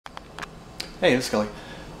Hey, it's Skelly.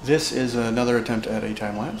 This is another attempt at a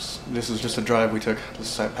time lapse. This is just a drive we took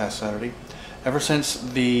this past Saturday. Ever since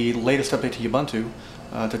the latest update to Ubuntu,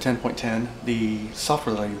 to 10.10, the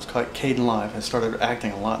software that I use, KDENLive, has started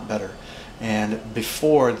acting a lot better. And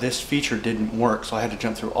before, this feature didn't work, so I had to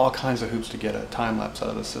jump through all kinds of hoops to get a time lapse out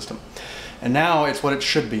of the system. And now it's what it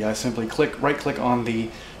should be. I simply right click on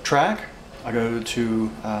the track, I go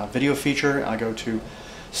to video feature, I go to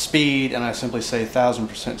speed, and I simply say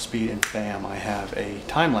 1000% speed, and bam, I have a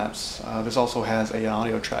time lapse. This also has an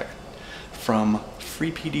audio track from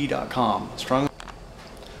freepd.com.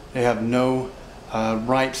 They have no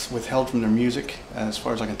rights withheld from their music, as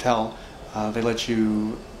far as I can tell. They let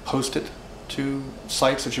you post it to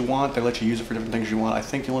sites that you want. They let you use it for different things you want. I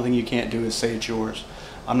think the only thing you can't do is say it's yours.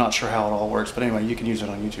 I'm not sure how it all works, but anyway, you can use it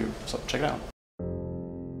on YouTube, so check it out.